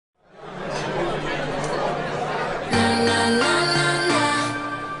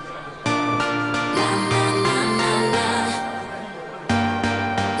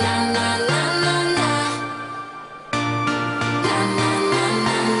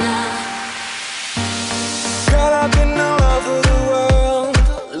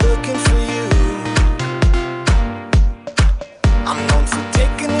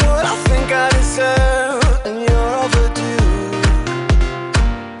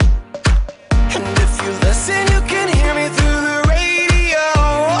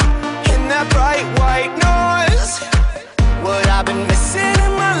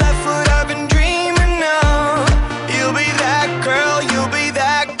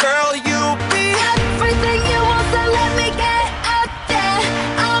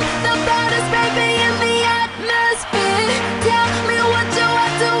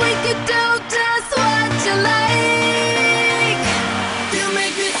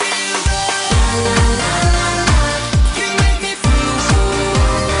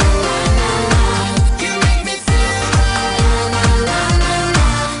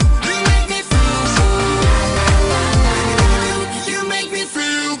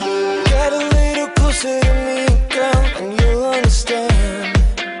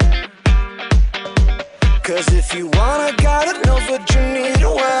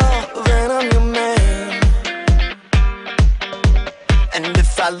And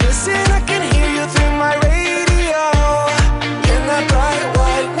if I listen, I can hear you through my radio. In that bright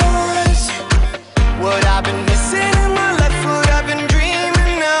white noise, what I've been missing in my life, what I've been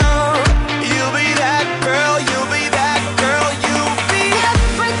dreaming of. You'll be that girl, you'll be that girl, you'll be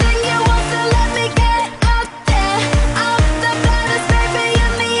everything you want, so let me get out there. I'm the baddest baby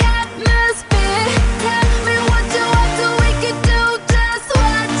in the atmosphere. Tell me what you want, so we can do just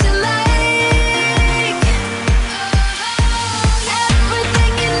what you like.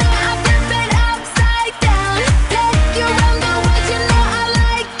 Everything you know, I flip it upside down. Take you around the world, you know I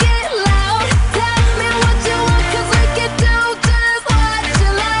like it loud. Tell me what you want, 'cause we can do just what you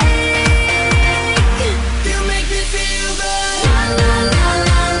like. You make me feel good. La la la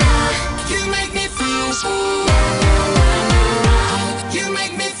la la. You make me feel smooth. You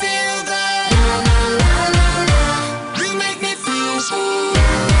make me feel good. La la la la la. You make me feel smooth.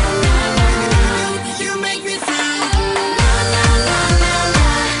 You make me feel good. La la la la la.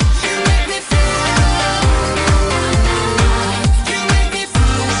 You make me feel good. You make me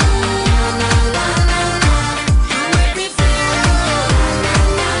feel smooth. La la la la. You make me feel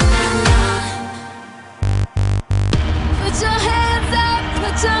Put your hands up,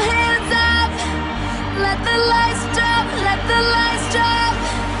 put your hands up. Let the lights drop, let the lights drop.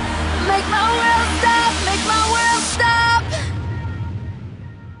 Make my way